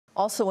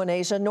Also in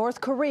Asia, North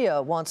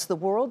Korea wants the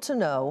world to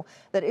know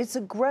that it's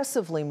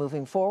aggressively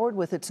moving forward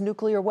with its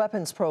nuclear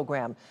weapons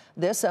program.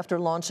 This after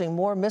launching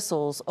more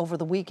missiles over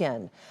the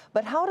weekend.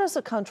 But how does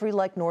a country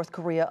like North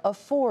Korea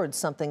afford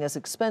something as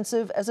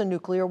expensive as a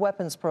nuclear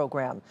weapons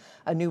program?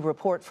 A new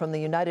report from the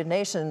United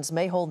Nations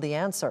may hold the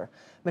answer.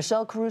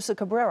 Michelle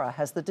Caruso-Cabrera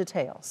has the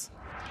details.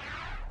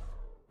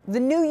 The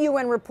new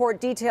UN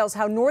report details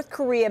how North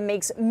Korea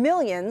makes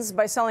millions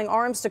by selling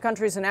arms to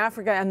countries in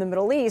Africa and the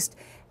Middle East,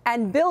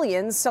 and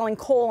billions selling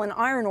coal and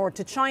iron ore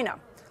to China.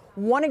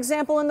 One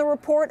example in the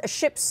report, a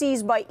ship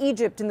seized by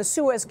Egypt in the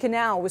Suez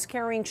Canal was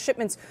carrying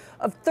shipments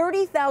of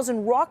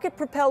 30,000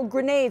 rocket-propelled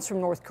grenades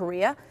from North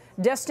Korea.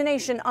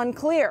 Destination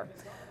unclear.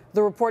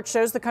 The report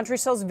shows the country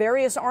sells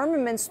various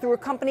armaments through a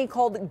company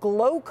called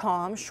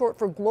Globecom, short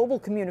for Global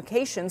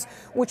Communications,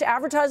 which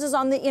advertises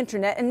on the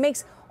internet and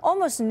makes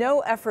almost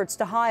no efforts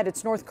to hide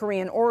its North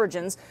Korean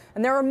origins.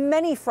 And there are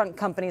many front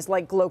companies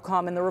like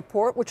Globecom in the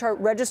report, which are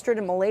registered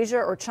in Malaysia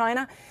or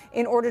China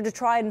in order to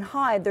try and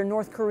hide their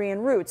North Korean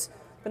roots,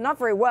 but not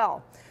very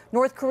well.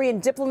 North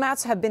Korean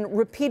diplomats have been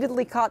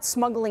repeatedly caught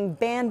smuggling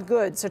banned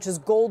goods such as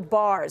gold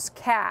bars,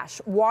 cash,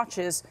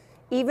 watches,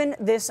 even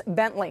this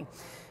Bentley.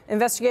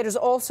 Investigators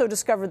also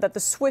discovered that the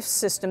SWIFT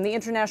system, the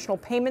international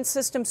payment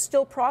system,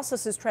 still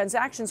processes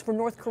transactions for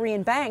North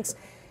Korean banks,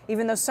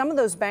 even though some of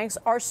those banks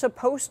are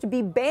supposed to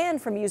be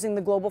banned from using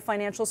the global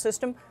financial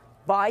system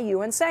by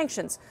UN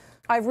sanctions.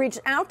 I've reached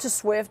out to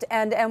SWIFT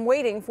and am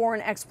waiting for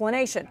an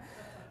explanation.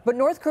 But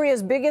North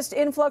Korea's biggest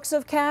influx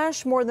of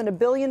cash, more than $1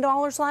 billion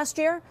last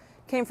year,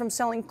 came from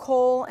selling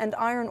coal and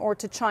iron ore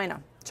to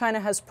China. China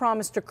has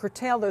promised to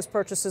curtail those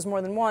purchases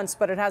more than once,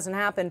 but it hasn't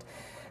happened.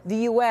 The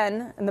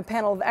UN and the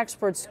panel of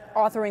experts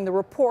authoring the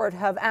report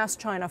have asked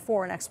China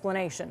for an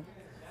explanation.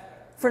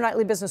 For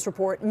Nightly Business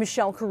Report,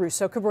 Michelle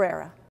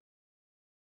Caruso-Cabrera.